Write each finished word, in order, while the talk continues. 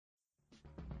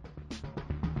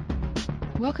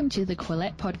Welcome to the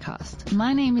Quillette podcast.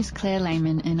 My name is Claire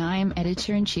Lehman and I am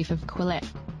Editor-in-Chief of Quillette.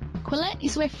 Quillette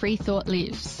is where free thought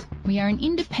lives. We are an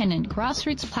independent,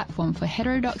 grassroots platform for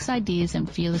heterodox ideas and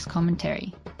fearless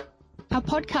commentary. Our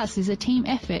podcast is a team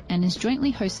effort and is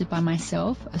jointly hosted by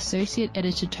myself, Associate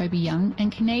Editor Toby Young,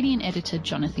 and Canadian Editor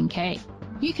Jonathan Kay.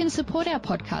 You can support our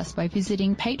podcast by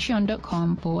visiting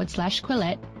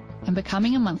patreon.com/Quillette and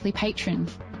becoming a monthly patron.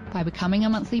 By becoming a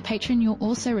monthly patron, you'll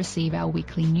also receive our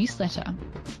weekly newsletter.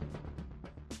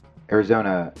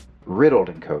 Arizona riddled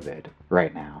in COVID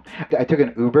right now. I took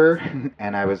an Uber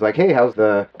and I was like, hey, how's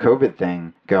the COVID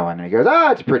thing going? And he goes,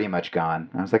 it's pretty much gone.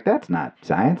 I was like, that's not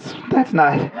science.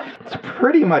 It's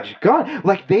pretty much gone.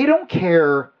 Like, they don't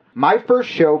care. My first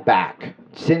show back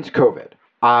since COVID,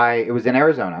 it was in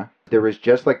Arizona. There was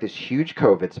just like this huge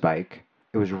COVID spike.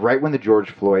 It was right when the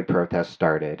George Floyd protests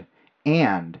started.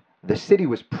 And the city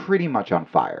was pretty much on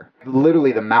fire.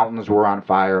 Literally, the mountains were on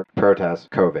fire. Protests,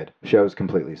 COVID, shows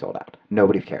completely sold out.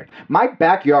 Nobody cared. My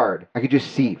backyard, I could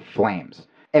just see flames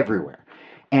everywhere.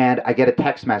 And I get a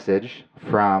text message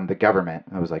from the government.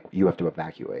 I was like, you have to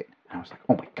evacuate. And I was like,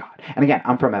 oh my God. And again,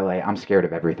 I'm from LA. I'm scared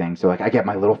of everything. So like, I get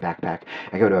my little backpack.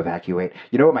 I go to evacuate.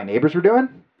 You know what my neighbors were doing?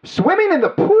 Swimming in the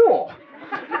pool.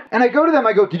 And I go to them,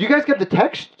 I go, did you guys get the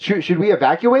text? Should we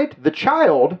evacuate? The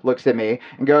child looks at me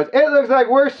and goes, it looks like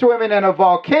we're swimming in a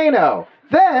volcano.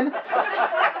 Then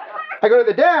I go to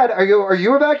the dad, I go, are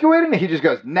you evacuating? And he just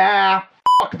goes, nah,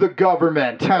 fuck the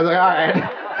government. I was like, all right,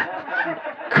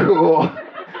 cool.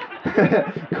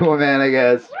 Cool, man, I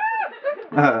guess.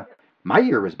 My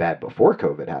year was bad before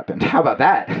COVID happened. How about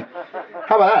that?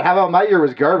 How about my year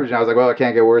was garbage? And I was like, well, it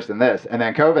can't get worse than this. And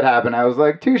then COVID happened. I was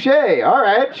like, touche. All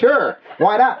right, sure.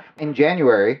 Why not? In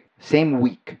January, same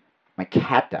week, my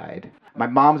cat died. My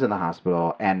mom's in the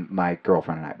hospital, and my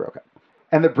girlfriend and I broke up.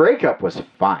 And the breakup was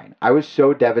fine. I was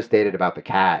so devastated about the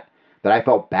cat that I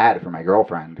felt bad for my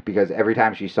girlfriend because every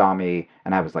time she saw me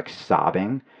and I was like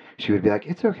sobbing, she would be like,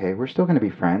 it's okay. We're still going to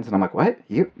be friends. And I'm like, what?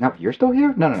 You're still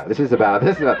here? No. This is about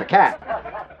the cat.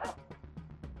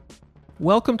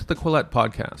 Welcome to the Quillette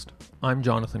Podcast. I'm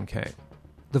Jonathan Kay.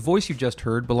 The voice you just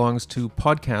heard belongs to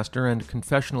podcaster and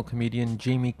confessional comedian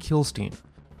Jamie Kilstein,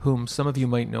 whom some of you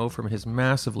might know from his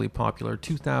massively popular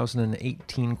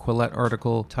 2018 Quillette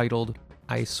article titled,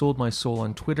 I Sold My Soul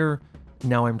on Twitter,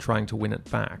 Now I'm Trying to Win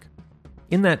It Back.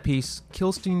 In that piece,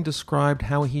 Kilstein described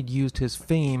how he'd used his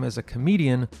fame as a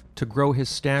comedian to grow his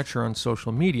stature on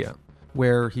social media,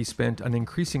 where he spent an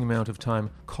increasing amount of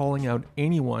time calling out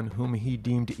anyone whom he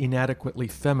deemed inadequately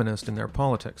feminist in their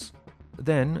politics.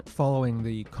 Then, following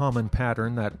the common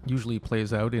pattern that usually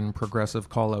plays out in progressive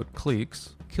call-out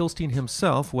cliques, Kilstein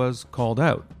himself was called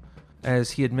out.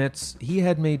 As he admits, he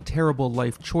had made terrible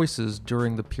life choices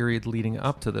during the period leading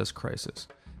up to this crisis.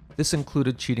 This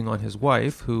included cheating on his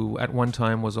wife, who at one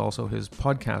time was also his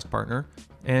podcast partner,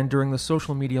 and during the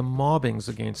social media mobbings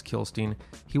against Kilstein,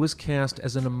 he was cast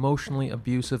as an emotionally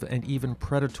abusive and even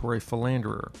predatory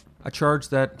philanderer, a charge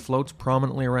that floats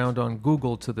prominently around on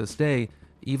Google to this day,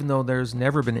 even though there's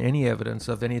never been any evidence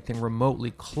of anything remotely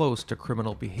close to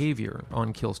criminal behavior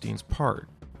on Kilstein's part.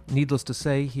 Needless to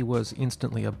say, he was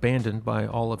instantly abandoned by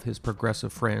all of his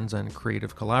progressive friends and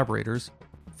creative collaborators.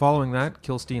 Following that,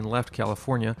 Kilstein left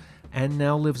California and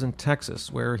now lives in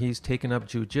Texas, where he's taken up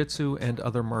jiu-jitsu and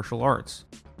other martial arts.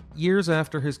 Years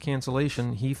after his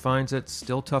cancellation, he finds it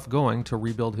still tough going to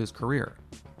rebuild his career.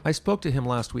 I spoke to him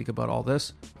last week about all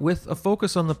this, with a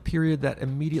focus on the period that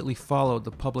immediately followed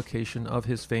the publication of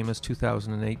his famous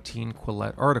 2018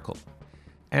 Quillette article.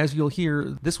 As you'll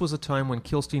hear, this was a time when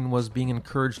Kilstein was being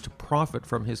encouraged to profit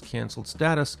from his cancelled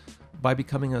status by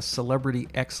becoming a celebrity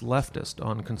ex-leftist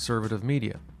on conservative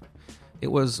media.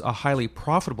 It was a highly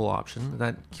profitable option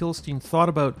that Kilstein thought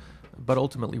about but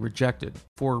ultimately rejected,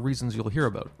 for reasons you'll hear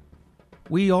about.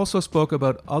 We also spoke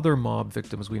about other mob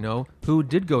victims we know who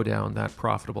did go down that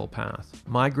profitable path,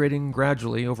 migrating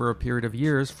gradually over a period of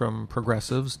years from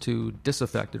progressives to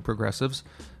disaffected progressives,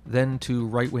 then to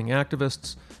right-wing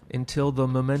activists, until the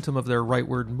momentum of their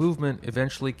rightward movement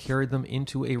eventually carried them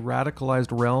into a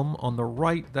radicalized realm on the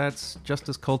right that's just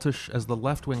as cultish as the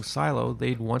left-wing silo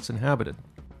they'd once inhabited.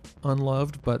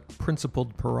 Unloved but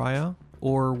principled pariah,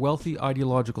 or wealthy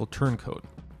ideological turncoat?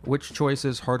 Which choice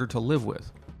is harder to live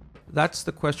with? That's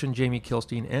the question Jamie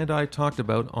Kilstein and I talked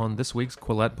about on this week's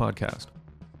Quillette podcast.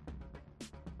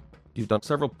 You've done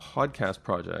several podcast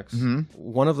projects. Mm-hmm.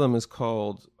 One of them is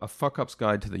called A Fuck-Up's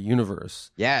Guide to the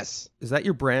Universe. Yes. Is that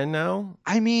your brand now?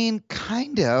 I mean,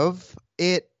 kind of.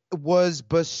 It was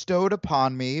bestowed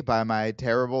upon me by my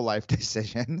terrible life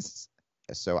decisions.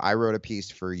 So I wrote a piece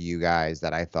for you guys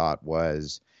that I thought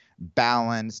was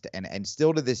balanced, and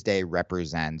still to this day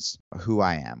represents who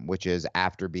I am, which is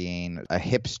after being a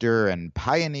hipster and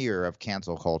pioneer of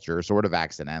cancel culture, sort of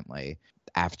accidentally,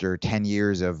 after 10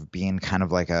 years of being kind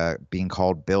of like being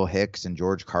called Bill Hicks and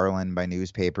George Carlin by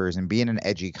newspapers and being an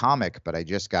edgy comic, but I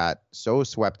just got so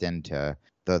swept into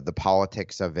the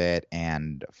politics of it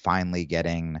and finally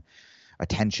getting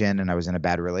attention, and I was in a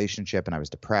bad relationship and I was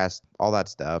depressed, all that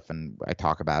stuff, and I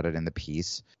talk about it in the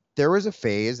piece. There was a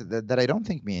phase that I don't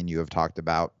think me and you have talked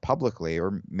about publicly,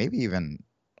 or maybe even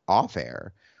off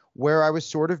air, where I was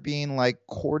sort of being like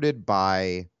courted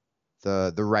by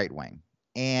the right wing.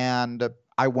 And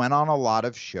I went on a lot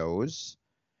of shows,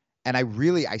 and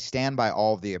I stand by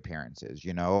all of the appearances.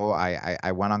 You know,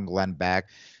 I went on Glenn Beck.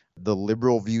 The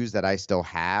liberal views that I still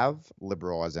have,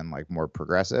 liberal as in like more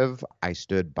progressive, I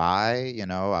stood by. You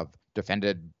know, I've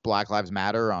defended Black Lives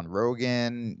Matter on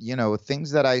Rogan, you know,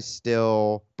 things that I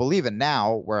still believe in.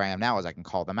 Now, where I am now is I can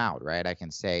call them out, right? I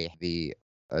can say the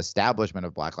establishment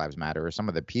of Black Lives Matter, or some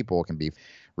of the people, can be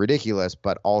ridiculous,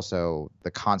 but also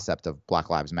the concept of Black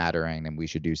Lives Mattering and we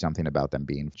should do something about them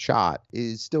being shot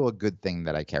is still a good thing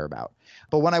that I care about.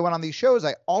 But when I went on these shows,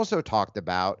 I also talked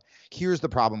about, here's the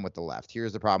problem with the left,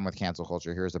 here's the problem with cancel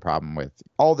culture, here's the problem with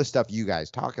all the stuff you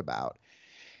guys talk about.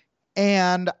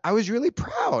 And I was really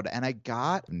proud, and I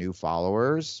got new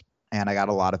followers, and I got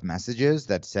a lot of messages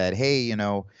that said, hey, you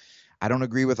know, I don't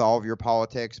agree with all of your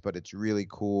politics, but it's really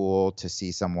cool to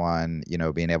see someone, you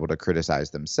know, being able to criticize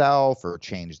themselves or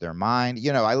change their mind.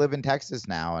 You know, I live in Texas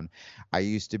now, and I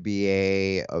used to be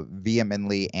a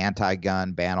vehemently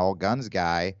anti-gun, ban all guns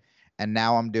guy, and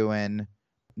now I'm doing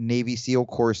Navy SEAL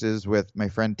courses with my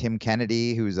friend Tim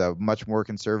Kennedy, who's a much more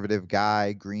conservative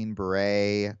guy, Green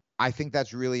Beret. I think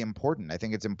that's really important. I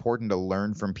think it's important to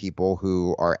learn from people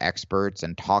who are experts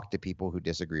and talk to people who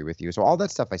disagree with you. So all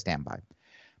that stuff I stand by.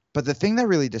 But the thing that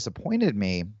really disappointed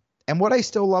me, and what I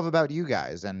still love about you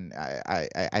guys, and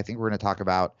I think we're going to talk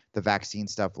about the vaccine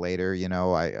stuff later. You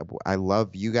know, I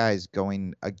love you guys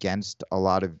going against a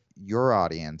lot of your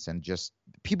audience and just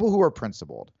people who are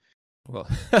principled. Well,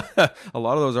 a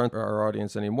lot of those aren't our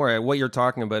audience anymore. What you're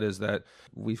talking about is that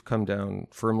we've come down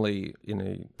firmly in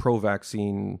a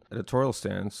pro-vaccine editorial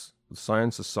stance. The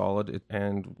science is solid,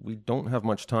 and we don't have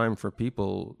much time for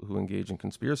people who engage in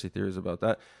conspiracy theories about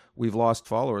that. We've lost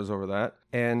followers over that,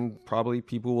 and probably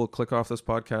people will click off this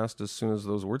podcast as soon as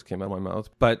those words came out of my mouth,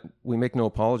 but we make no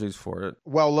apologies for it.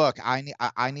 Well, look,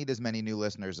 I need as many new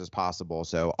listeners as possible,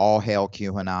 so all hail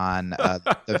QAnon.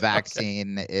 The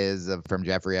vaccine is from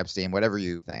Jeffrey Epstein, whatever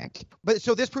you think. But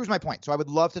so this proves my point. So I would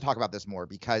love to talk about this more,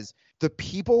 because the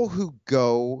people who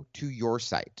go to your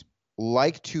site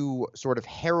like to sort of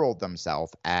herald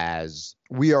themselves as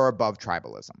we are above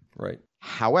tribalism. Right.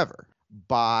 However,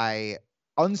 by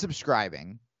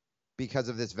unsubscribing because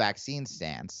of this vaccine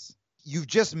stance, you've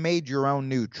just made your own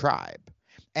new tribe.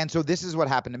 And so this is what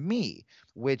happened to me,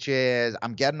 which is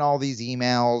I'm getting all these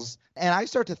emails and I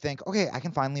start to think, okay, I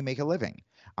can finally make a living.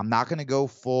 I'm not going to go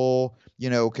full, you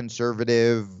know,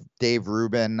 conservative Dave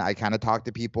Rubin. I kind of talked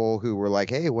to people who were like,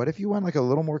 hey, what if you went like a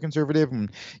little more conservative? And,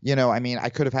 you know, I mean, I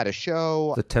could have had a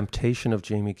show. The Temptation of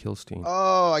Jamie Kilstein.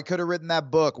 Oh, I could have written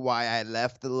that book, Why I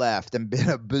Left the Left, and been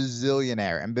a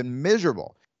bazillionaire and been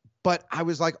miserable. But I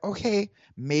was like, okay,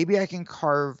 maybe I can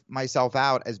carve myself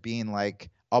out as being like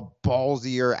a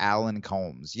ballsier Alan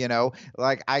Combs, you know,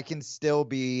 like I can still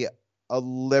be a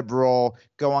liberal,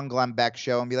 go on Glenn Beck's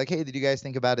show and be like, hey, did you guys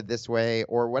think about it this way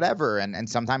or whatever? And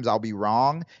sometimes I'll be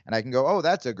wrong and I can go, oh,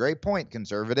 that's a great point,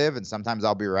 conservative. And sometimes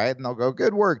I'll be right and they'll go,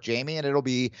 good work, Jamie. And it'll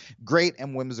be great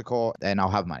and whimsical and I'll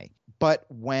have money. But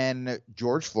when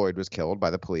George Floyd was killed by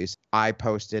the police, I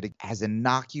posted as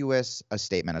innocuous a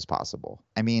statement as possible.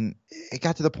 I mean, it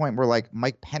got to the point where like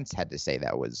Mike Pence had to say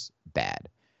that was bad.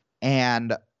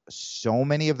 And so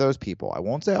many of those people, I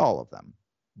won't say all of them,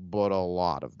 but a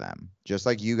lot of them, just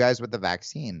like you guys with the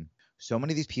vaccine, so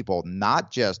many of these people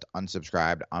not just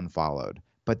unsubscribed, unfollowed,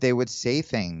 but they would say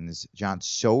things, John,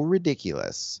 so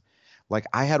ridiculous. Like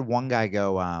I had one guy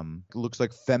go, looks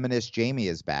like feminist Jamie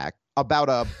is back, about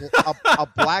a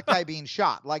black guy being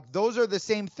shot. Like those are the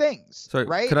same things. Sorry,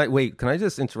 right? Can I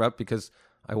just interrupt because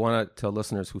I want to tell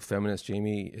listeners who feminist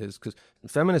Jamie is, because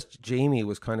feminist Jamie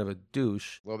was kind of a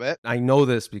douche. A little bit. I know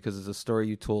this because it's a story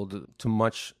you told to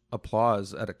much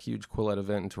applause at a huge Quillette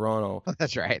event in Toronto.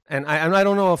 That's right. And I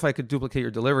don't know if I could duplicate your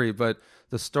delivery, but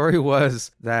the story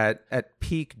was that at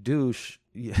peak douche,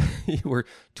 you were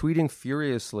tweeting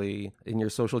furiously in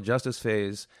your social justice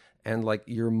phase, and like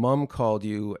your mom called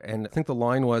you, and I think the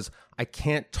line was, "I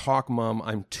can't talk, Mom.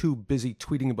 I'm too busy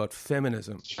tweeting about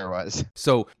feminism." Sure was.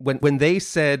 So when they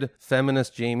said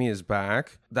feminist Jamie is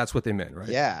back, that's what they meant, right?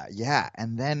 Yeah.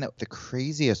 And then the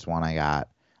craziest one I got,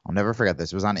 I'll never forget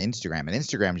this. It was on Instagram, and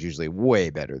Instagram is usually way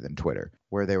better than Twitter,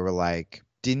 where they were like,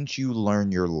 "Didn't you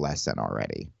learn your lesson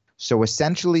already?" So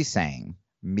essentially saying,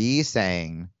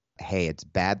 hey, it's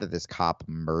bad that this cop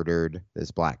murdered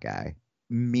this black guy,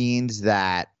 means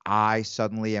that I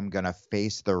suddenly am going to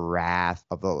face the wrath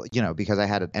of the, because I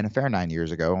had an affair 9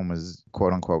 years ago and was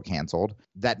quote unquote canceled,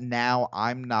 that now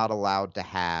I'm not allowed to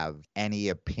have any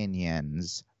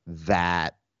opinions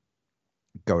that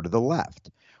go to the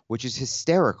left, which is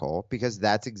hysterical because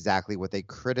that's exactly what they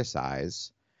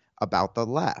criticize about the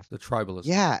left. The tribalism.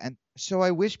 Yeah. And so I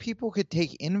wish people could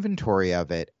take inventory of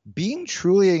it. Being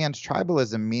truly against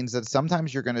tribalism means that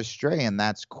sometimes you're going to stray, and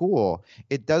that's cool.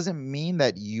 It doesn't mean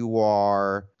that you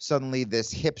are suddenly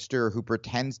this hipster who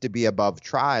pretends to be above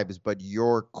tribes, but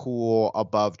you're cool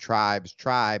above tribes.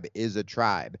 Tribe is a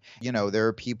tribe. There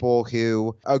are people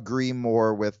who agree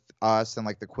more with us and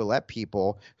like the Quillette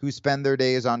people who spend their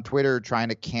days on Twitter trying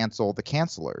to cancel the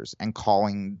cancelers and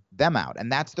calling them out.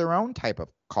 And that's their own type of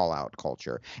call out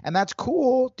culture. And that's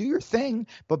cool. Do your thing,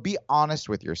 but be honest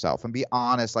with yourself and be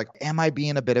honest. Like, am I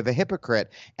being a bit of a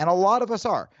hypocrite? And a lot of us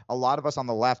are. A lot of us on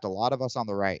the left, a lot of us on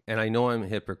the right. And I know I'm a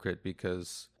hypocrite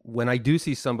because when I do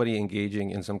see somebody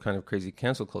engaging in some kind of crazy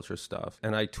cancel culture stuff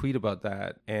and I tweet about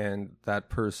that and that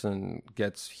person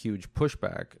gets huge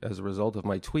pushback as a result of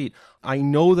my tweet, I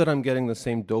know that I'm getting the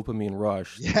same dopamine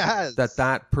rush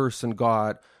that person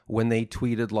got when they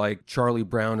tweeted like Charlie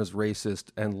Brown is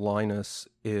racist and Linus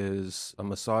is a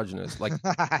misogynist. Like,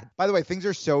 by the way, things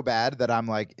are so bad that I'm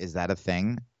like, is that a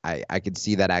thing? I could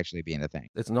see that actually being a thing.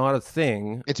 It's not a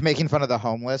thing. It's making fun of the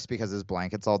homeless because his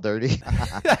blanket's all dirty.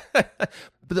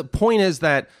 But the point is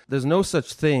that there's no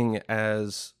such thing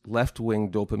as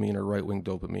left-wing dopamine or right-wing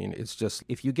dopamine. It's just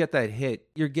if you get that hit,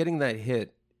 you're getting that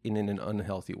hit in an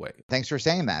unhealthy way. Thanks for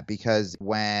saying that, because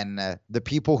when the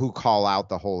people who call out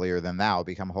the holier than thou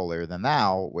become holier than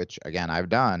thou, which again I've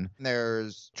done,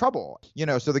 there's trouble.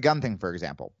 So the gun thing, for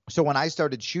example. So when I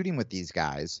started shooting with these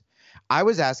guys, I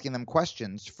was asking them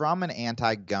questions from an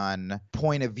anti-gun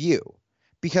point of view,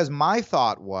 because my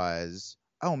thought was,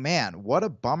 oh man, what a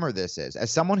bummer this is. As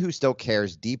someone who still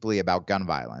cares deeply about gun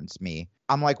violence,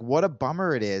 I'm like, what a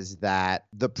bummer it is that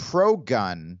the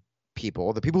pro-gun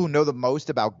people, the people who know the most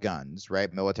about guns,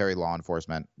 right? Military, law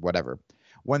enforcement, whatever,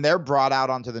 when they're brought out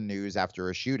onto the news after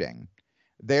a shooting,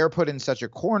 they're put in such a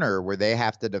corner where they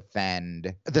have to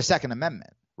defend the Second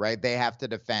Amendment, right? They have to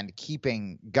defend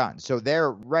keeping guns. So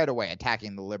they're right away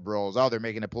attacking the liberals. Oh, they're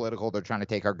making it political. They're trying to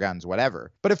take our guns,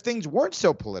 whatever. But if things weren't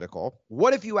so political,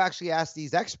 what if you actually ask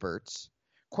these experts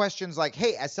questions like,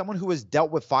 hey, as someone who has dealt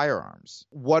with firearms,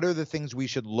 what are the things we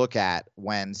should look at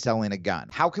when selling a gun?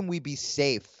 How can we be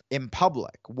safe in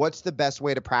public? What's the best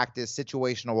way to practice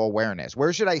situational awareness?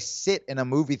 Where should I sit in a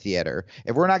movie theater?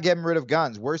 If we're not getting rid of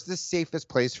guns, where's the safest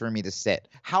place for me to sit?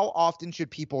 How often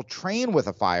should people train with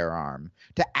a firearm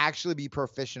to actually be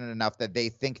proficient enough that they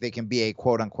think they can be a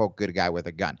quote unquote good guy with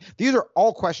a gun? These are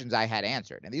all questions I had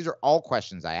answered, and these are all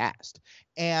questions I asked.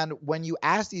 And when you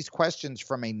ask these questions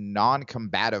from a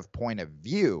non-combative point of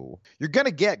view, you're going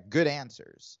to get good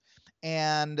answers.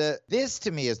 And this,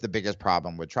 to me, is the biggest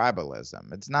problem with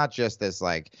tribalism. It's not just this,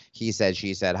 like, he said,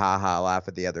 she said, ha, laugh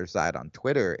at the other side on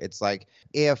Twitter. It's like,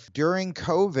 if during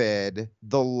COVID,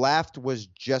 the left was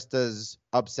just as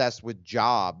obsessed with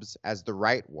jobs as the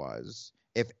right was,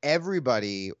 if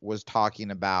everybody was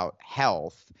talking about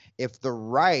health, if the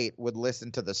right would listen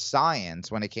to the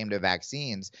science when it came to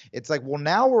vaccines, it's like, well,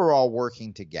 now we're all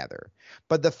working together.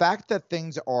 But the fact that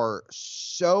things are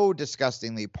so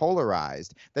disgustingly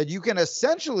polarized that you can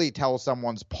essentially tell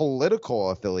someone's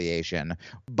political affiliation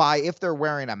by if they're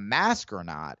wearing a mask or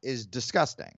not is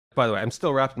disgusting. By the way, I'm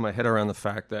still wrapping my head around the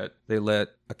fact that they let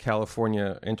a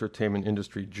California entertainment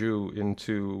industry Jew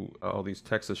into all these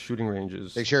Texas shooting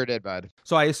ranges. They sure did, bud.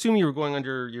 So I assume you were going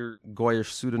under your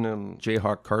Goyish pseudonym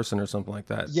Jayhawk Carson or something like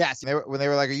that. Yes. When they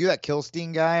were like, are you that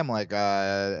Kilstein guy? I'm like,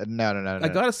 no. I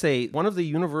gotta say, one of the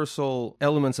universal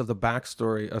elements of the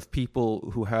backstory of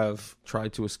people who have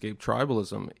tried to escape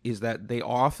tribalism is that they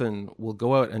often will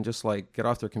go out and just like get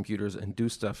off their computers and do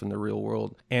stuff in the real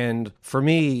world. And for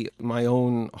me, my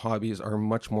own hobbies are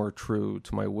much more true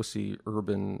to my wussy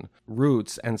urban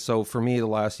roots. And so for me, the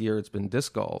last year, it's been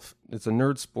disc golf. It's a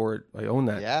nerd sport. I own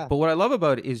that. Yeah. But what I love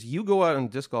about it is you go out on a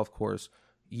disc golf course,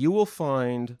 you will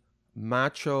find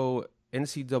macho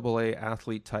NCAA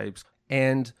athlete types,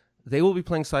 and they will be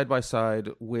playing side by side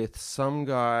with some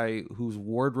guy whose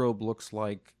wardrobe looks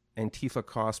like Antifa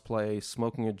cosplay,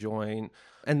 smoking a joint.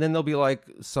 And then there'll be like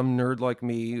some nerd like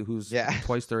me who's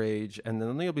twice their age. And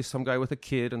then there'll be some guy with a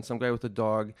kid and some guy with a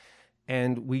dog.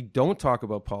 And we don't talk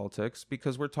about politics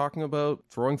because we're talking about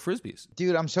throwing frisbees.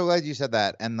 Dude, I'm so glad you said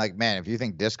that. And like, man, if you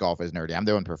think disc golf is nerdy, I'm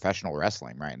doing professional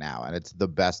wrestling right now, and it's the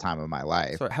best time of my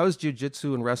life. So how is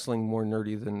jiu-jitsu and wrestling more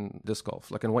nerdy than disc golf?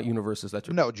 Like, in what universe is that?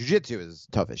 No, jiu-jitsu is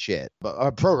tough as shit.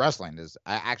 But pro wrestling is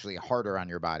actually harder on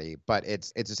your body. But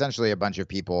it's essentially a bunch of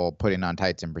people putting on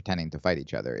tights and pretending to fight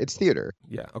each other. It's theater.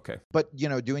 Yeah, okay. But, you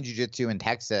know, doing jiu-jitsu in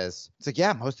Texas, it's like,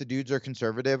 yeah, most of the dudes are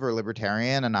conservative or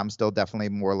libertarian, and I'm still definitely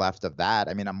more left of that.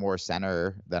 I mean, I'm more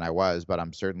center than I was, but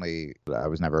I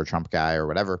was never a Trump guy or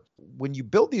whatever. When you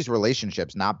build these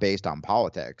relationships not based on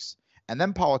politics, and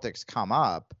then politics come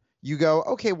up, you go,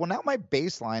 okay, well, now my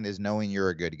baseline is knowing you're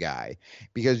a good guy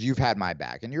because you've had my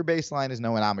back, and your baseline is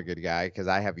knowing I'm a good guy because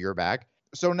I have your back.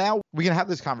 So now we can have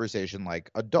this conversation like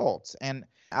adults. And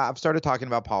I've started talking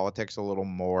about politics a little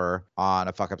more on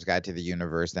A Fuck Up's Guide to the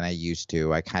Universe than I used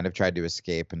to. I kind of tried to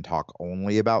escape and talk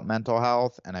only about mental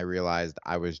health, and I realized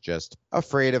I was just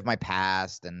afraid of my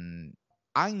past. And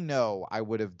I know I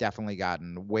would have definitely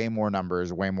gotten way more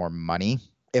numbers, way more money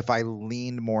if I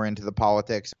leaned more into the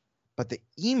politics. But the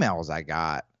emails I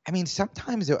got, I mean,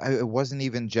 sometimes it wasn't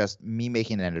even just me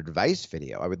making an advice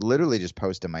video. I would literally just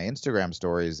post in my Instagram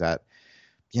stories that,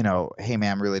 you know, hey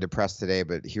man, I'm really depressed today,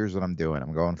 but here's what I'm doing.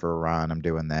 I'm going for a run. I'm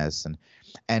doing this.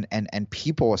 And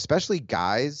people, especially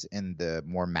guys in the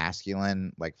more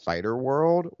masculine, like fighter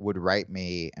world, would write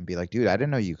me and be like, dude, I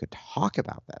didn't know you could talk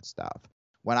about that stuff.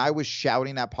 When I was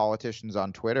shouting at politicians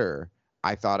on Twitter,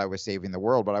 I thought I was saving the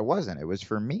world, but I wasn't. It was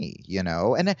for me, you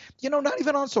know, and, you know, not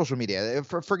even on social media.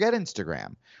 Forget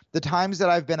Instagram. The times that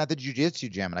I've been at the jiu-jitsu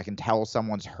gym and I can tell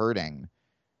someone's hurting,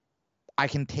 I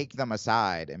can take them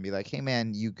aside and be like, hey,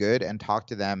 man, you good? And talk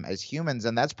to them as humans.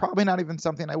 And that's probably not even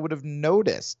something I would have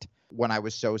noticed when I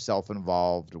was so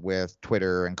self-involved with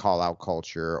Twitter and call-out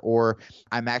culture, or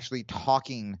I'm actually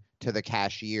talking to the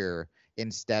cashier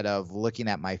instead of looking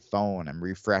at my phone and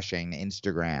refreshing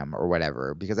Instagram or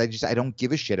whatever, because I don't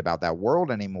give a shit about that world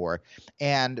anymore.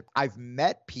 And I've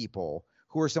met people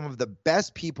who are some of the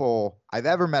best people I've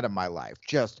ever met in my life.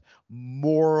 Just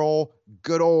moral,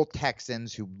 good old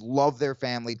Texans who love their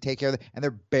family, take care of them, and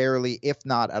they're barely, if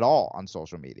not at all, on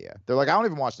social media. They're like, I don't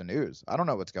even watch the news. I don't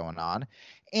know what's going on.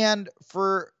 And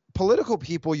for political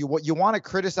people, you want to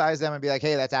criticize them and be like,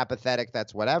 hey, that's apathetic,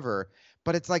 that's whatever.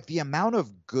 But it's like the amount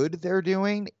of good they're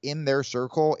doing in their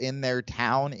circle, in their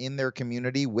town, in their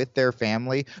community, with their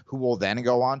family, who will then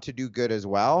go on to do good as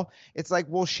well. It's like,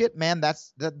 well, shit, man,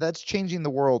 that's changing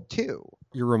the world too.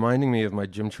 You're reminding me of my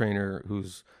gym trainer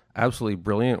who's absolutely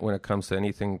brilliant when it comes to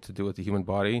anything to do with the human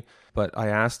body. But I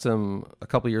asked him a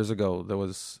couple of years ago, it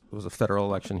was a federal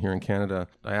election here in Canada.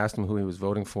 I asked him who he was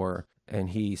voting for, and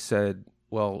he said,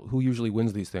 well, who usually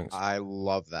wins these things? I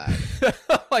love that.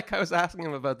 Like I was asking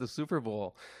him about the Super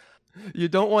Bowl. You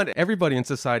don't want everybody in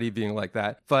society being like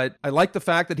that. But I like the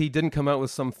fact that he didn't come out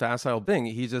with some facile thing.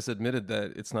 He just admitted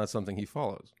that it's not something he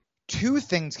follows. Two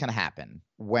things can happen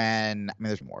when, I mean,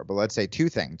 there's more, but let's say two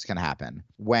things can happen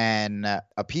when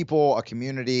a people, a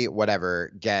community,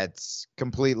 whatever, gets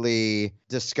completely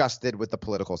disgusted with the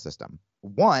political system.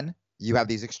 One, you have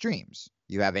these extremes.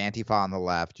 You have Antifa on the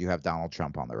left, you have Donald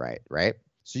Trump on the right, right?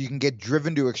 So you can get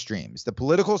driven to extremes. The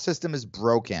political system is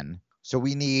broken, so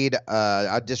we need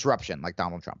a disruption like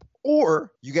Donald Trump.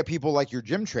 Or you get people like your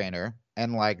gym trainer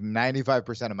and like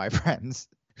 95% of my friends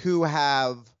who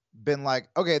have been like,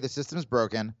 okay, the system's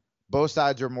broken. Both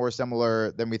sides are more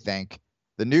similar than we think.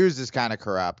 The news is kind of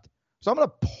corrupt. So I'm going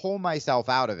to pull myself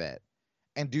out of it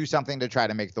and do something to try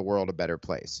to make the world a better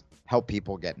place. Help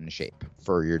people get in shape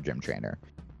for your gym trainer.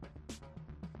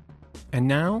 And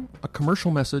now, a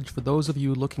commercial message for those of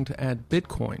you looking to add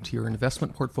Bitcoin to your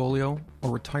investment portfolio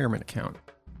or retirement account.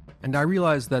 And I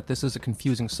realize that this is a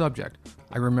confusing subject.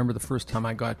 I remember the first time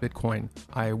I got Bitcoin,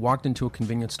 I walked into a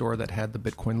convenience store that had the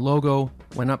Bitcoin logo,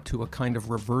 went up to a kind of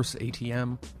reverse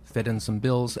ATM, fed in some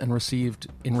bills, and received,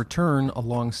 in return, a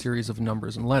long series of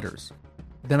numbers and letters.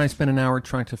 Then I spent an hour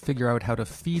trying to figure out how to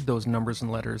feed those numbers and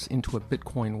letters into a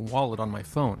Bitcoin wallet on my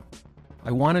phone.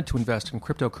 I wanted to invest in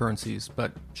cryptocurrencies,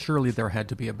 but surely there had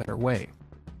to be a better way.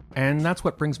 And that's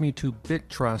what brings me to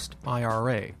BitTrust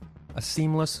IRA, a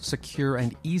seamless, secure,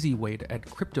 and easy way to add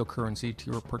cryptocurrency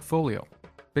to your portfolio.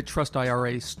 BitTrust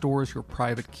IRA stores your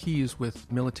private keys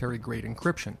with military-grade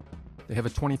encryption. They have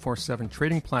a 24/7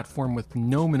 trading platform with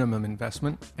no minimum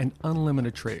investment and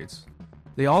unlimited trades.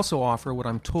 They also offer what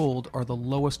I'm told are the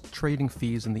lowest trading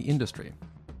fees in the industry.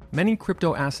 Many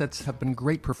crypto assets have been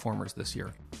great performers this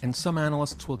year, and some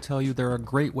analysts will tell you they're a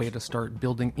great way to start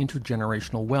building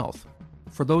intergenerational wealth.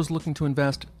 For those looking to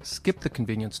invest, skip the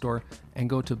convenience store and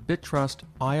go to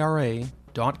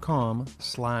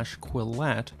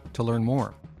BitTrustIRA.com/Quillette to learn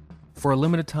more. For a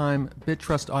limited time,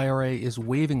 BitTrust IRA is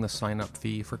waiving the sign-up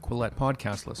fee for Quillette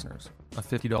podcast listeners, a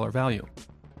 $50 value.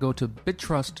 Go to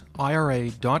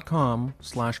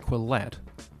BitTrustIRA.com/Quillette,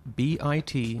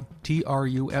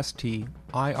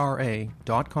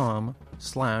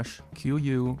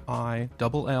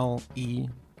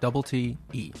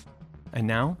 BitTrustIRA.com/QUILLETTE. And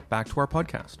now, back to our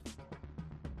podcast.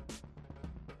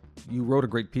 You wrote a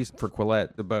great piece for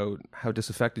Quillette about how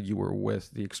disaffected you were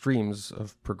with the extremes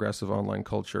of progressive online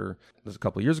culture. This was a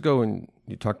couple of years ago, and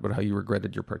you talked about how you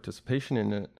regretted your participation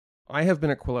in it. I have been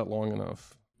at Quillette long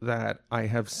enough that I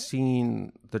have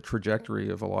seen the trajectory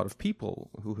of a lot of people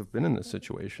who have been in this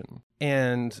situation.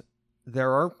 And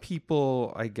there are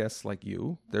people, I guess, like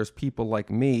you. There's people like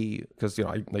me, because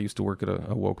I used to work at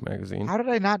a woke magazine. How did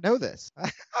I not know this?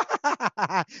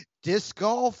 Disc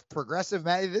golf, progressive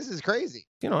magazine. This is crazy.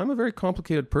 I'm a very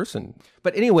complicated person.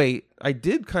 But anyway, I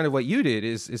did kind of what you did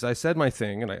is I said my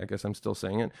thing, and I guess I'm still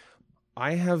saying it.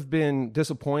 I have been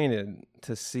disappointed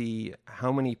to see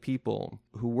how many people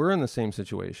who were in the same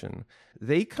situation,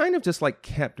 they kind of just like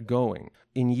kept going.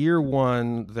 In year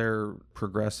one, they're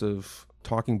progressive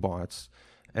talking bots.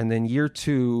 And then year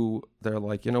two, they're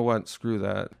like, you know what, screw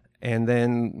that. And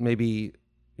then maybe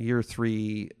year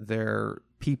three, they're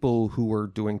people who were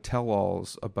doing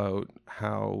tell-alls about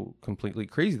how completely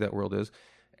crazy that world is.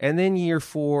 And then year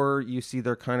four, you see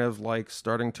they're kind of like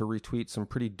starting to retweet some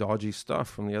pretty dodgy stuff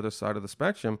from the other side of the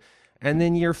spectrum. And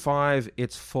then year five,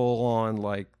 it's full on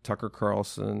like Tucker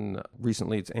Carlson.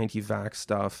 Recently, it's anti-vax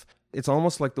stuff. It's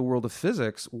almost like the world of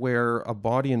physics where a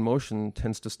body in motion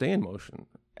tends to stay in motion.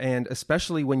 And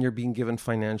especially when you're being given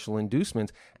financial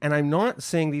inducements. And I'm not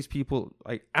saying these people,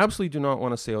 I absolutely do not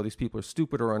want to say, oh, these people are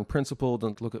stupid or unprincipled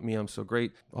and look at me, I'm so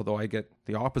great. Although I get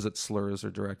the opposite slurs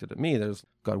are directed at me.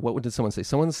 What did someone say?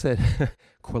 Someone said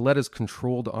Quillette is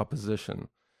controlled opposition.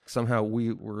 Somehow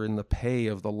we were in the pay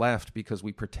of the left because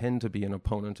we pretend to be an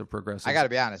opponent of progressive. I got to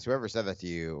be honest. Whoever said that to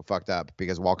you fucked up,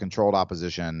 because while controlled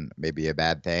opposition may be a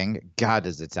bad thing, God,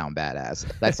 does it sound badass.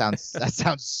 That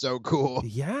sounds so cool.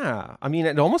 Yeah. I mean,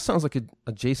 it almost sounds like a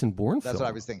Jason Bourne film. That's what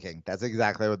I was thinking. That's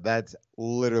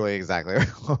literally exactly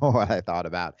what I thought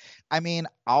about. I mean,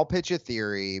 I'll pitch a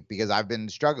theory because I've been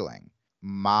struggling.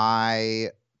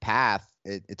 My path,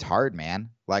 it's hard,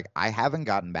 man. Like, I haven't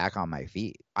gotten back on my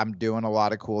feet. I'm doing a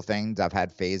lot of cool things. I've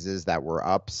had phases that were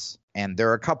ups, and there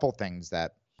are a couple things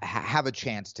that have a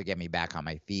chance to get me back on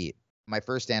my feet. My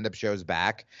first stand-up show's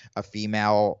back. A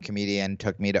female comedian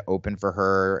took me to open for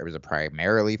her. It was a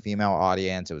primarily female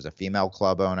audience. It was a female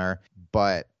club owner.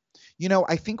 But,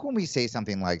 I think when we say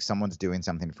something like someone's doing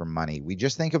something for money, we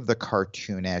just think of the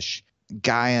cartoonish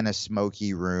guy in a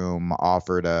smoky room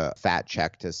offered a fat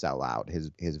check to sell out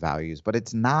his values. But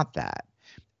it's not that.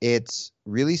 It's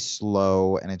really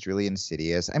slow and it's really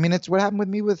insidious. I mean, it's what happened with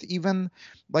me with even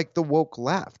like the woke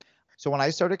left. So when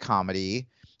I started comedy,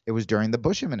 it was during the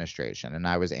Bush administration, and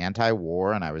I was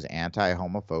anti-war and I was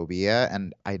anti-homophobia,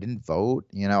 and I didn't vote.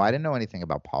 I didn't know anything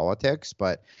about politics,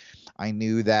 but I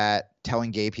knew that telling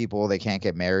gay people they can't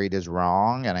get married is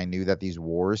wrong. And I knew that these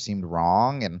wars seemed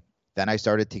wrong. And then I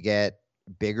started to get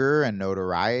bigger and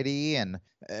notoriety and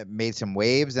made some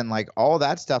waves, and like all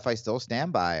that stuff I still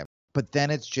stand by. But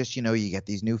then it's just, you get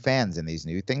these new fans and these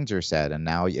new things are said, and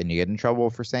you get in trouble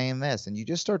for saying this, and you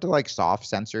just start to like soft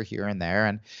censor here and there,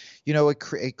 and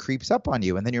it creeps up on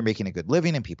you, and then you're making a good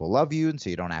living and people love you, and so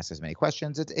you don't ask as many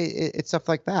questions. It's stuff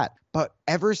like that. But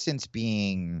ever since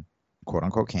being quote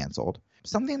unquote canceled,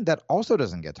 something that also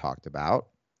doesn't get talked about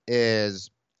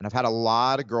is, and I've had a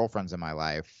lot of girlfriends in my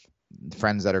life,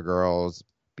 friends that are girls,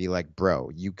 be like,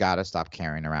 bro, you got to stop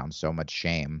carrying around so much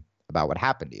shame about what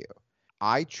happened to you.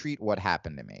 I treat what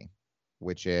happened to me,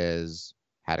 which is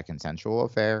had a consensual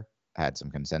affair, had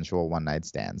some consensual one-night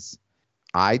stands.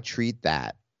 I treat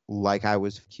that like I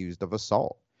was accused of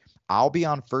assault. I'll be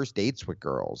on first dates with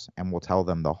girls and will tell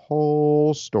them the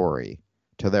whole story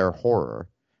to their horror,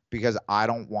 because I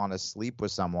don't want to sleep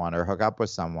with someone or hook up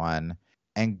with someone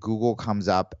and Google comes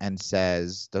up and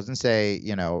doesn't say,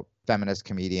 feminist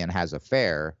comedian has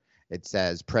affair. It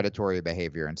says predatory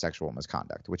behavior and sexual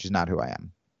misconduct, which is not who I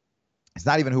am. It's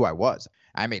not even who I was.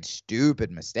 I made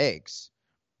stupid mistakes,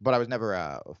 but I was never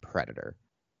a predator.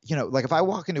 Like if I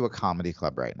walk into a comedy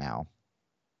club right now,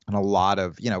 and a lot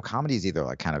of, comedy is either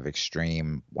like kind of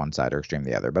extreme one side or extreme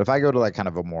the other. But if I go to like kind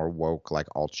of a more woke, like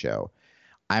alt show,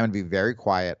 I'm going to be very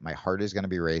quiet. My heart is going to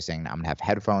be racing. I'm going to have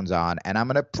headphones on, and I'm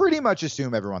going to pretty much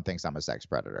assume everyone thinks I'm a sex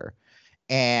predator.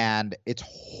 And it's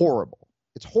horrible.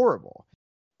 It's horrible.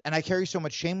 And I carry so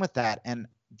much shame with that. And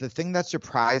the thing that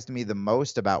surprised me the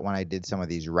most about when I did some of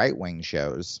these right-wing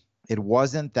shows, it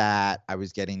wasn't that I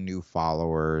was getting new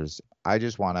followers. I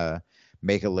just want to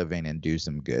make a living and do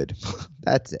some good.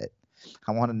 That's it.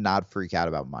 I want to not freak out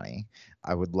about money.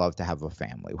 I would love to have a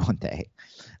family one day.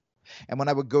 And when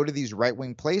I would go to these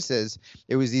right-wing places,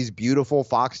 it was these beautiful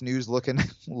Fox News looking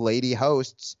lady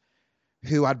hosts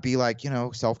who I'd be like,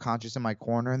 self-conscious in my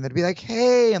corner, and they'd be like,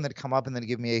 hey, and they'd come up and they'd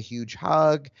give me a huge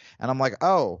hug. And I'm like,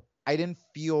 oh, I didn't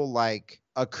feel like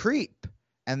a creep.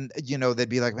 And, they'd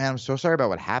be like, man, I'm so sorry about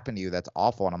what happened to you. That's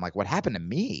awful. And I'm like, what happened to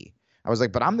me? I was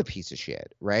like, but I'm the piece of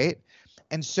shit, right?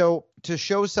 And so to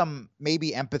show some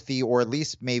maybe empathy, or at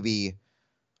least maybe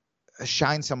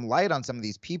shine some light on some of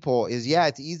these people is,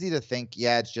 it's easy to think,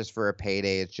 it's just for a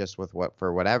payday. It's just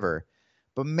for whatever.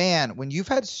 But man, when you've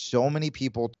had so many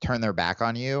people turn their back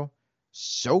on you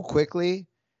so quickly,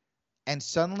 and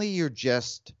suddenly you're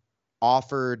just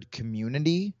offered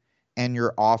community, and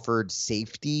you're offered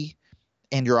safety,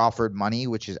 and you're offered money,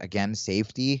 which is, again,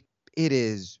 safety, it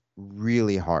is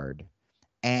really hard.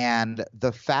 And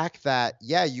the fact that,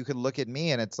 you could look at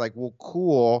me and it's like, well,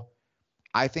 cool,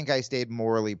 I think I stayed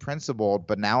morally principled,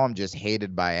 but now I'm just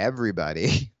hated by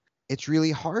everybody. It's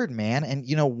really hard, man. And,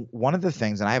 one of the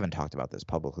things, and I haven't talked about this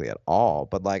publicly at all,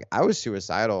 but like I was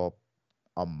suicidal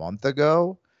a month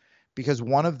ago because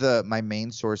one of my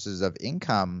main sources of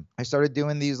income, I started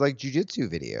doing these like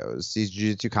jujitsu videos, these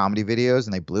jujitsu comedy videos,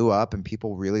 and they blew up and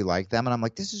people really liked them. And I'm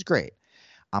like, this is great.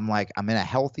 I'm like, I'm in a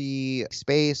healthy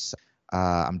space.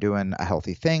 I'm doing a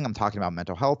healthy thing. I'm talking about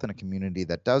mental health in a community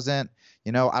that doesn't.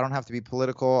 I don't have to be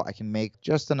political. I can make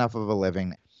just enough of a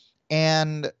living.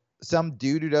 And some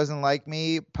dude who doesn't like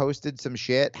me posted some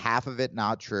shit, half of it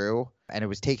not true, and it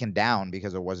was taken down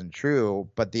because it wasn't true.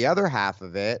 But the other half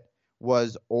of it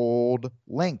was old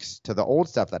links to the old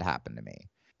stuff that happened to me.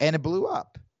 And it blew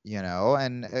up,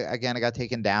 and again, it got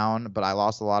taken down, but I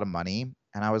lost a lot of money.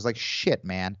 And I was like, shit,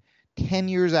 man, 10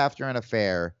 years after an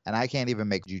affair, and I can't even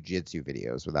make jujitsu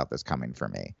videos without this coming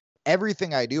from me.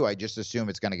 Everything I do, I just assume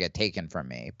it's going to get taken from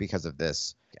me because of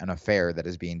an affair that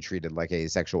is being treated like a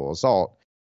sexual assault.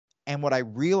 And what I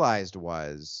realized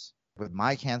was, with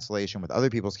my cancellation, with other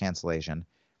people's cancellation,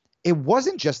 it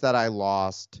wasn't just that I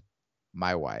lost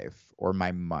my wife or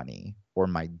my money or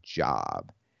my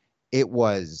job. It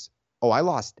was, I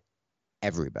lost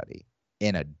everybody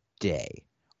in a day.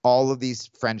 All of these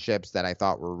friendships that I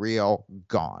thought were real,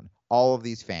 gone. All of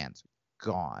these fans,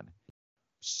 gone.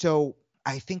 So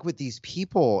I think with these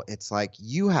people, it's like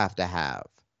you have to have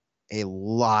a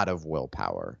lot of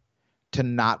willpower to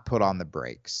not put on the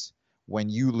brakes when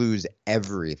you lose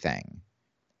everything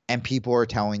and people are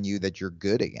telling you that you're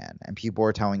good again, and people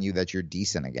are telling you that you're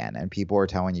decent again, and people are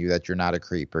telling you that you're not a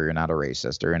creep or you're not a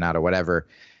racist or you're not a whatever.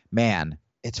 Man,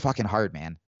 it's fucking hard,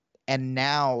 man. And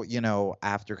now,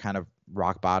 after kind of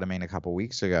rock bottoming a couple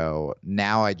weeks ago,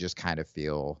 now I just kind of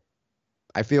feel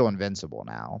invincible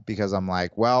now because I'm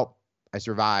like, well, I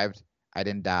survived. I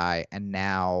didn't die. And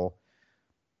now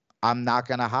I'm not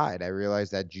going to hide. I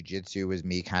realized that jiu-jitsu was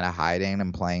me kind of hiding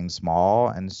and playing small.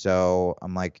 And so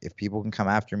I'm like, if people can come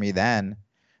after me then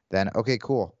okay,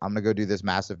 cool. I'm going to go do this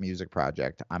massive music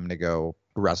project. I'm going to go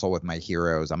wrestle with my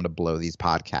heroes. I'm going to blow these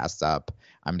podcasts up.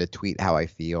 I'm going to tweet how I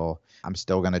feel. I'm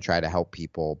still going to try to help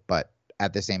people. But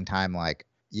at the same time, like,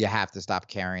 you have to stop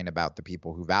caring about the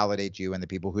people who validate you and the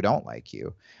people who don't like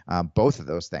you. Both of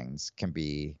those things can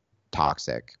be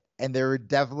toxic. And there is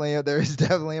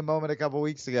definitely a moment a couple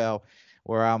weeks ago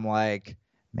where I'm like,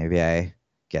 maybe I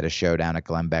get a show down at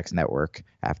Glenn Beck's network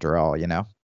after all,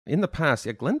 In the past,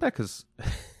 Glenn Beck is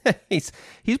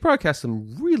he's broadcast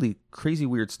some really crazy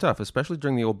weird stuff, especially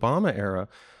during the Obama era.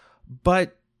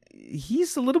 But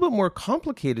he's a little bit more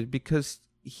complicated because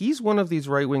he's one of these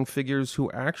right-wing figures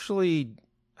who actually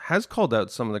has called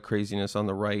out some of the craziness on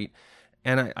the right.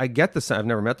 And I get the sense, I've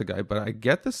never met the guy, but I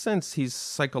get the sense he's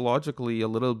psychologically a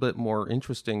little bit more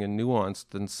interesting and nuanced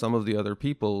than some of the other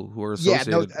people who are associated.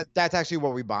 Yeah, no, that's actually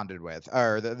what we bonded with,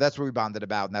 or that's what we bonded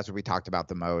about, and that's what we talked about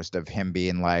the most, of him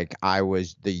being like, I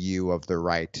was the you of the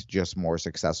right, just more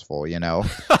successful,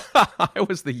 I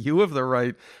was the you of the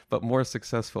right, but more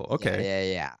successful.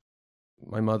 Okay. Yeah.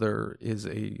 My mother is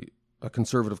a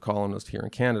conservative columnist here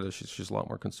in Canada. She's a lot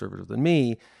more conservative than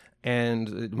me. And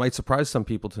it might surprise some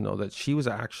people to know that she was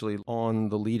actually on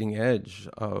the leading edge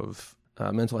of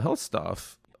mental health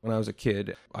stuff when I was a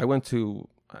kid. I went to,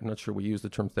 I'm not sure we use the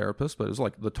term therapist, but it was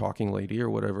like the talking lady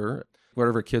or whatever.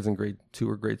 whatever kids in grade 2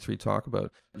 or grade 3 talk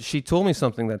about. She told me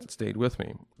something that stayed with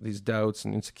me, these doubts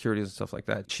and insecurities and stuff like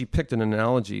that. She picked an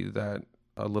analogy that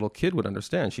a little kid would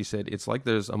understand. She said, it's like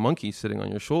there's a monkey sitting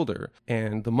on your shoulder,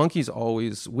 and the monkey's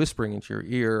always whispering into your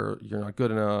ear, you're not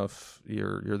good enough,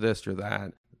 you're this, you're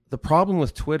that. The problem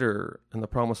with Twitter and the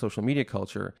problem with social media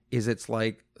culture is it's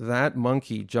like that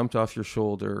monkey jumped off your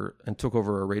shoulder and took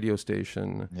over a radio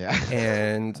station. Yeah.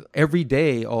 And every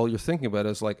day, all you're thinking about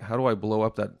is like, how do I blow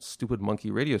up that stupid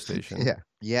monkey radio station? Yeah.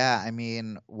 Yeah. I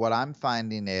mean, what I'm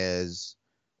finding is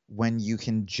when you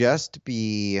can just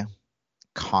be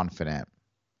confident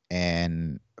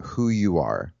in who you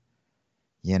are,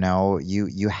 you know,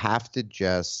 you have to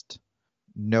just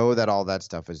know that all that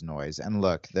stuff is noise. And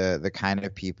look, the kind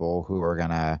of people who are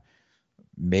gonna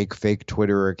make fake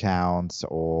Twitter accounts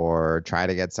or try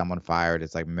to get someone fired,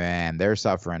 it's like, man, they're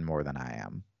suffering more than I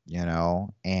am, you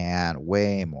know, and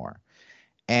way more.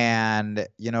 And,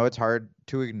 you know, it's hard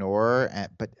to ignore.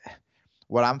 But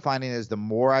what I'm finding is the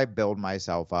more I build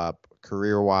myself up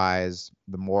career-wise,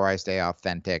 the more I stay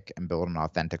authentic and build an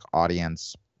authentic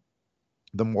audience,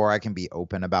 the more I can be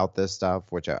open about this stuff,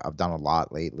 which I've done a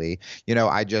lot lately. You know,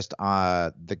 I just,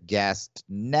 the guest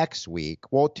next week,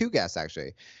 well, 2 guests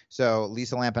actually. So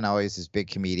Lisa Lampanelli is this big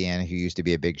comedian who used to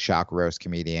be a big shock roast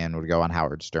comedian, would go on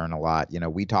Howard Stern a lot. You know,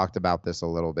 we talked about this a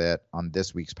little bit on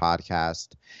this week's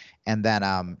podcast. And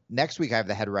then next week I have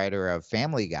the head writer of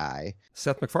Family Guy,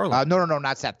 Seth MacFarlane. No,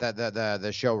 not Seth,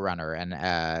 the showrunner,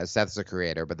 and Seth's the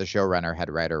creator, but the showrunner, head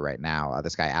writer right now,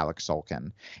 this guy Alex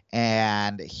Sulkin,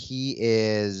 and he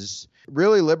is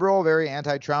really liberal, very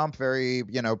anti-Trump, very,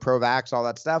 you know, pro-vax, all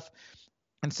that stuff.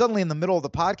 And suddenly in the middle of the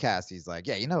podcast, he's like,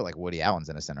 yeah, you know, like Woody Allen's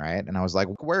innocent, right? And I was like,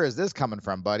 where is this coming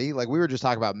from, buddy? Like, we were just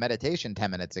talking about meditation 10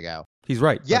 minutes ago. He's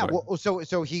right. Yeah. Well,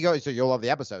 so he goes, so you'll love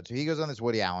the episode. So he goes on this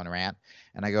Woody Allen rant,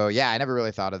 and I go, yeah, I never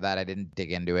really thought of that. I didn't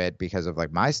dig into it because of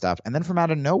like my stuff. And then from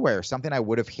out of nowhere, something I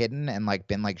would have hidden and like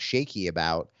been like shaky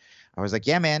about, I was like,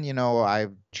 yeah, man, you know, I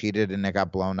cheated and it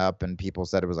got blown up and people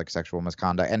said it was like sexual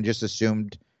misconduct, and just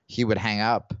assumed he would hang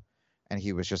up. And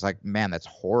he was just like, man, that's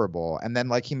horrible. And then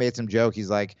like he made some joke. He's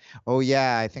like, oh,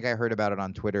 yeah, I think I heard about it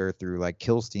on Twitter through like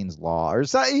Kilstein's Law. Or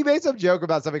so, he made some joke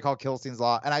about something called Kilstein's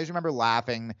Law. And I just remember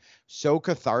laughing so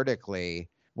cathartically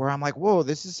where I'm like, whoa,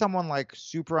 this is someone like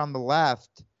super on the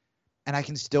left. And I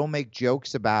can still make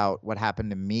jokes about what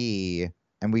happened to me.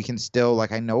 And we can still,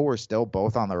 like, I know we're still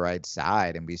both on the right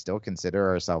side and we still consider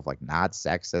ourselves like not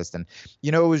sexist. And,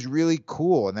 you know, it was really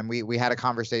cool. And then we had a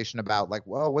conversation about like,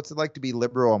 well, what's it like to be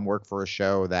liberal and work for a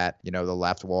show that, you know, the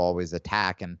left will always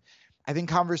attack. And I think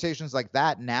conversations like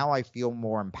that now I feel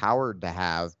more empowered to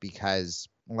have because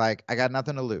like I got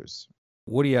nothing to lose.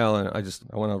 Woody Allen,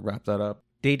 I want to wrap that up.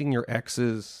 Dating your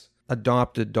ex's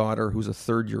adopted daughter who's a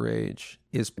third your age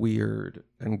is weird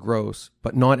and gross,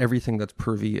 but not everything that's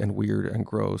pervy and weird and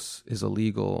gross is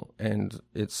illegal, and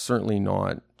it's certainly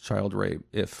not child rape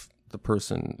if the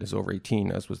person is over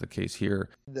 18, as was the case here.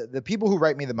 The people who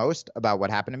write me the most about what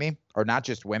happened to me are not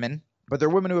just women, but they're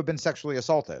women who have been sexually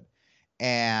assaulted.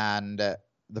 And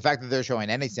the fact that they're showing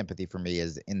any sympathy for me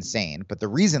is insane, but the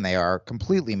reason they are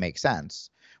completely makes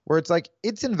sense, where it's like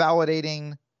it's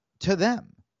invalidating to them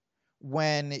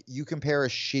when you compare a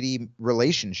shitty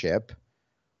relationship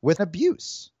with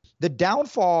abuse. The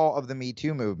downfall of the Me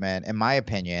Too movement, in my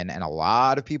opinion, and a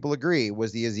lot of people agree,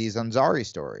 was the Aziz Ansari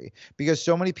story. Because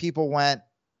so many people went,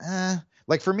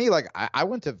 like for me, like I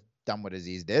wouldn't have done what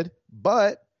Aziz did,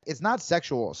 but it's not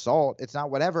sexual assault. It's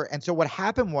not whatever. And so what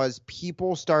happened was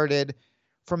people started,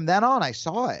 from then on, I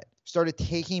saw it, started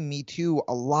taking Me Too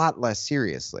a lot less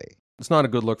seriously. It's not a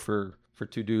good look for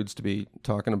two dudes to be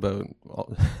talking about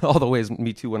all the ways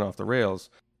Me Too went off the rails.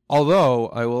 Although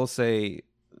I will say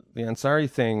the Ansari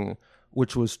thing,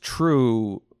 which was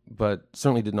true, but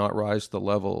certainly did not rise to the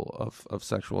level of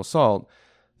sexual assault.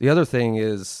 The other thing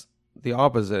is the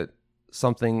opposite,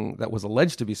 something that was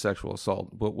alleged to be sexual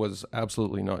assault, but was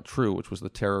absolutely not true, which was the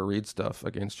Tara Reade stuff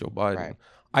against Joe Biden. Right.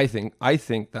 I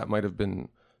think that might have been,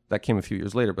 that came a few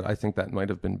years later, but I think that might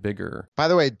have been bigger. By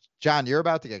the way, John, you're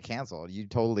about to get canceled. You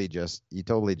totally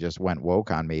just went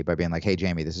woke on me by being like, hey,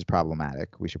 Jamie, this is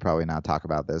problematic. We should probably not talk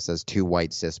about this as 2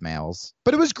 white cis males.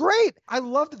 But it was great. I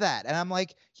loved that. And I'm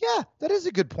like, yeah, that is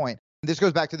a good point. This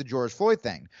goes back to the George Floyd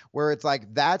thing, where it's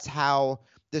like, that's how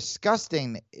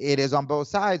disgusting it is on both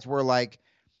sides, where like,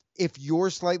 if you're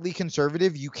slightly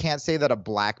conservative, you can't say that a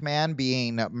black man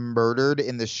being murdered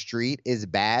in the street is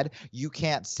bad. You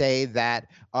can't say that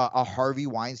a Harvey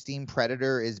Weinstein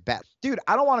predator is bad. Dude,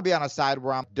 I don't want to be on a side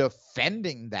where I'm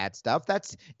defending that stuff.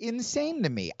 That's insane to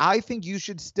me. I think you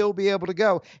should still be able to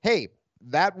go, hey,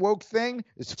 That woke thing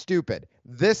is stupid.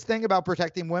 This thing about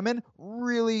protecting women,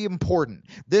 really important.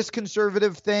 This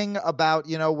conservative thing about,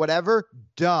 whatever,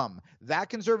 dumb. That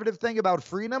conservative thing about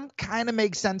freedom kind of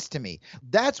makes sense to me.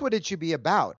 That's what it should be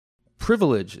about.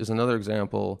 Privilege is another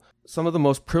example. Some of the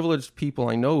most privileged people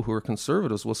I know who are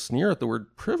conservatives will sneer at the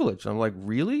word privilege. I'm like,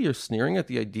 really? You're sneering at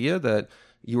the idea that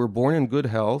you were born in good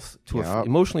health to an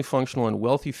emotionally functional and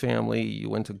wealthy family. You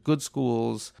went to good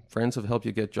schools. Friends have helped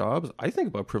you get jobs. I think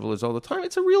about privilege all the time.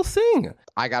 It's a real thing.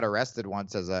 I got arrested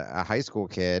once as a high school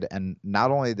kid, and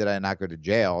not only did I not go to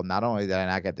jail, not only did I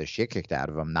not get the shit kicked out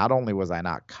of him, not only was I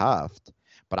not cuffed,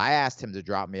 but I asked him to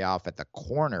drop me off at the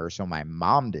corner so my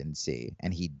mom didn't see,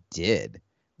 and he did.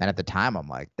 And at the time, I'm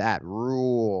like, that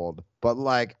ruled. But,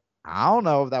 I don't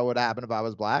know if that would happen if I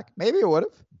was black. Maybe it would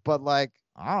have. But, I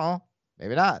don't know.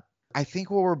 Maybe not. I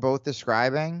think what we're both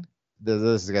describing, this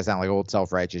is going to sound like old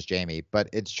self-righteous Jamie, but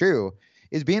it's true,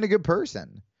 is being a good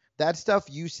person. That stuff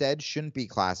you said shouldn't be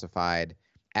classified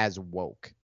as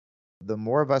woke. The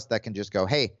more of us that can just go,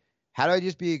 hey, how do I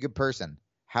just be a good person?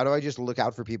 How do I just look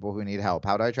out for people who need help?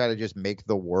 How do I try to just make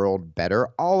the world better?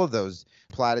 All of those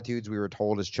platitudes we were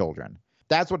told as children.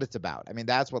 That's what it's about. I mean,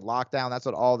 that's what lockdown, that's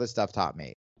what all this stuff taught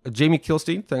me. Jamie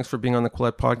Kilstein, thanks for being on the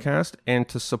Quillette podcast. And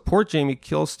to support Jamie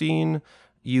Kilstein,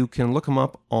 you can look him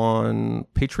up on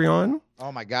Patreon.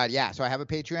 Oh my God, yeah. So I have a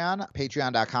Patreon,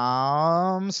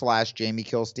 patreon.com/Jamie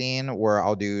Kilstein, where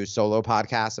I'll do solo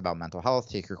podcasts about mental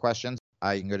health, take your questions.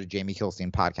 You can go to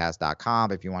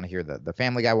jamiekilsteinpodcast.com if you want to hear the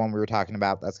Family Guy one we were talking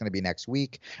about. That's going to be next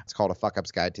week. It's called A Fuck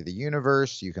Up's Guide to the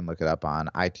Universe. You can look it up on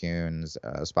iTunes,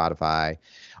 Spotify,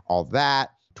 all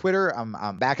that. Twitter,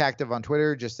 I'm back active on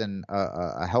Twitter, just in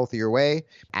a healthier way,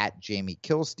 at Jamie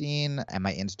Kilstein, and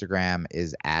my Instagram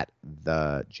is at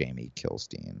the Jamie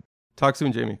Kilstein. Talk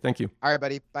soon, Jamie. Thank you. All right,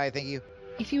 buddy. Bye. Thank you.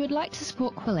 If you would like to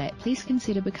support Quillette, please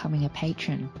consider becoming a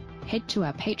patron. Head to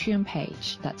our Patreon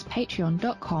page. That's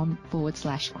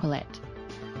patreon.com/Quillette.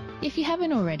 If you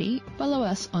haven't already, follow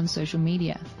us on social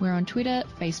media. We're on Twitter,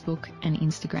 Facebook, and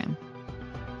Instagram.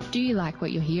 Do you like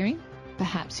what you're hearing?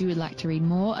 Perhaps you would like to read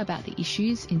more about the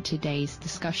issues in today's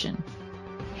discussion.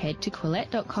 Head to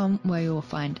Quillette.com where you will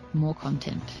find more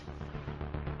content.